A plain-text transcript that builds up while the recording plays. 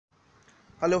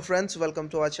Hello friends, welcome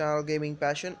to our channel gaming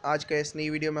passion. आज का इस नई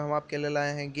वीडियो में हम आपके लिए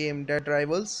लाए हैं गेम डेड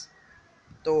राइवल्स।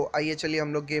 तो आइए चलिए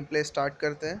हम लोग गेम प्ले स्टार्ट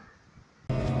करते हैं।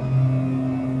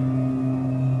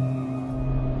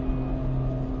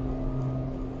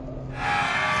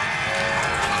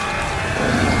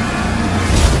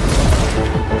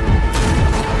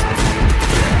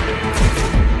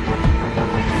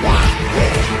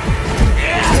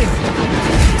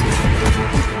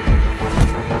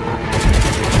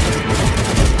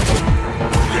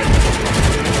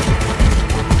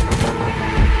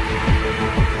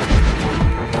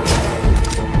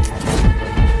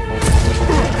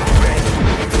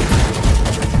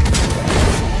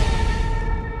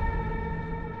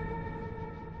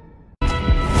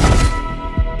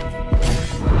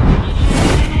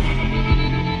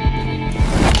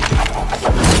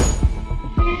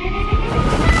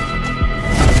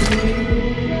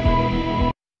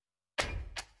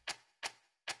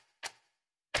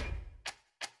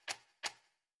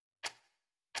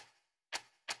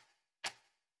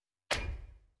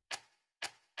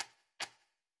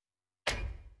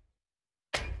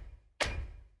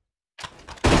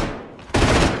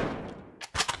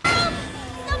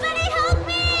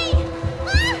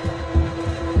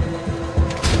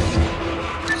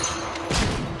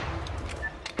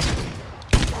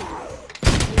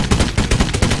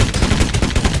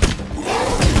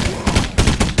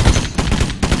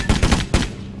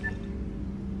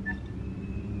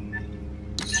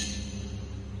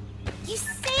 You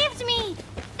saved me!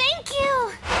 Thank you!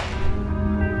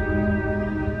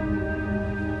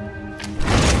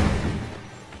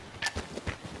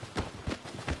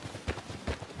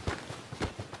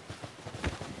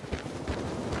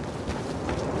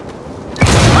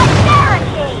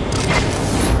 Barricade!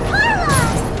 Carla!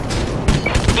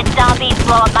 Did zombies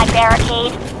blow up my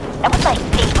barricade? That was my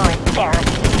favorite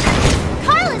barricade.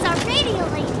 Carla's our radio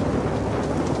lady!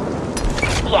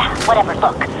 Yeah, whatever,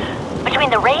 look.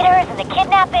 Between the raiders and the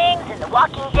kidnappings and the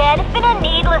Walking Dead, it's been a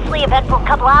needlessly eventful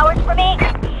couple hours for me.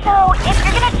 So, if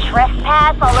you're gonna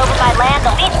trespass all over my land,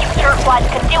 the least you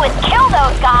jerkwads can do is kill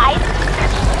those guys!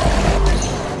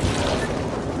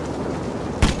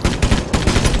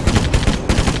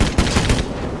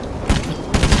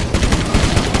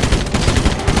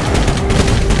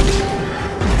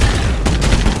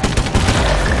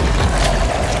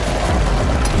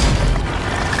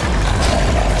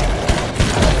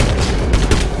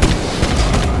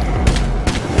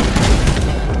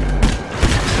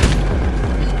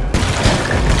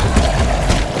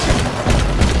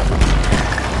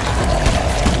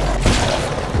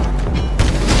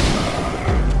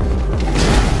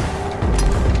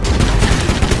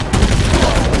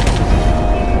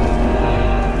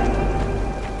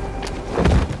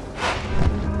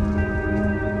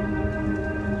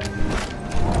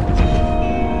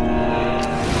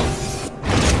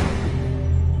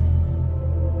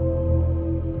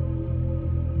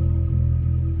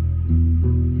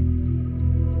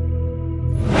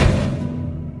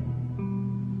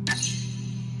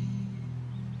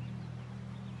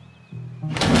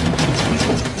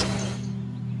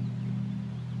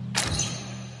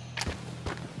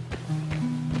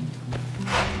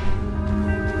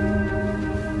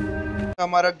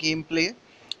 हमारा game play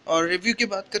और review की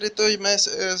बात करें तो मैं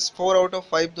 4 out of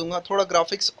 5 दूंगा। थोड़ा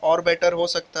graphics और बेटर हो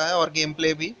सकता है और गेम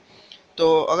प्ले भी। तो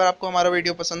अगर आपको हमारा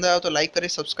वीडियो पसंद आया तो लाइक करें,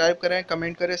 सब्सक्राइब करें,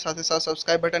 कमेंट करें। साथ ही साथ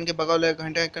सब्सक्राइब बटन के बगल वाले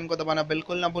घंटे आइकन को दबाना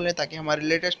बिल्कुल ना भूलें ताकि हमारे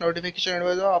लेटेस्ट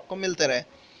नोटिफिकेशन आपको मिलते रहे।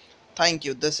 Thank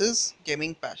you. This is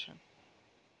gaming passion.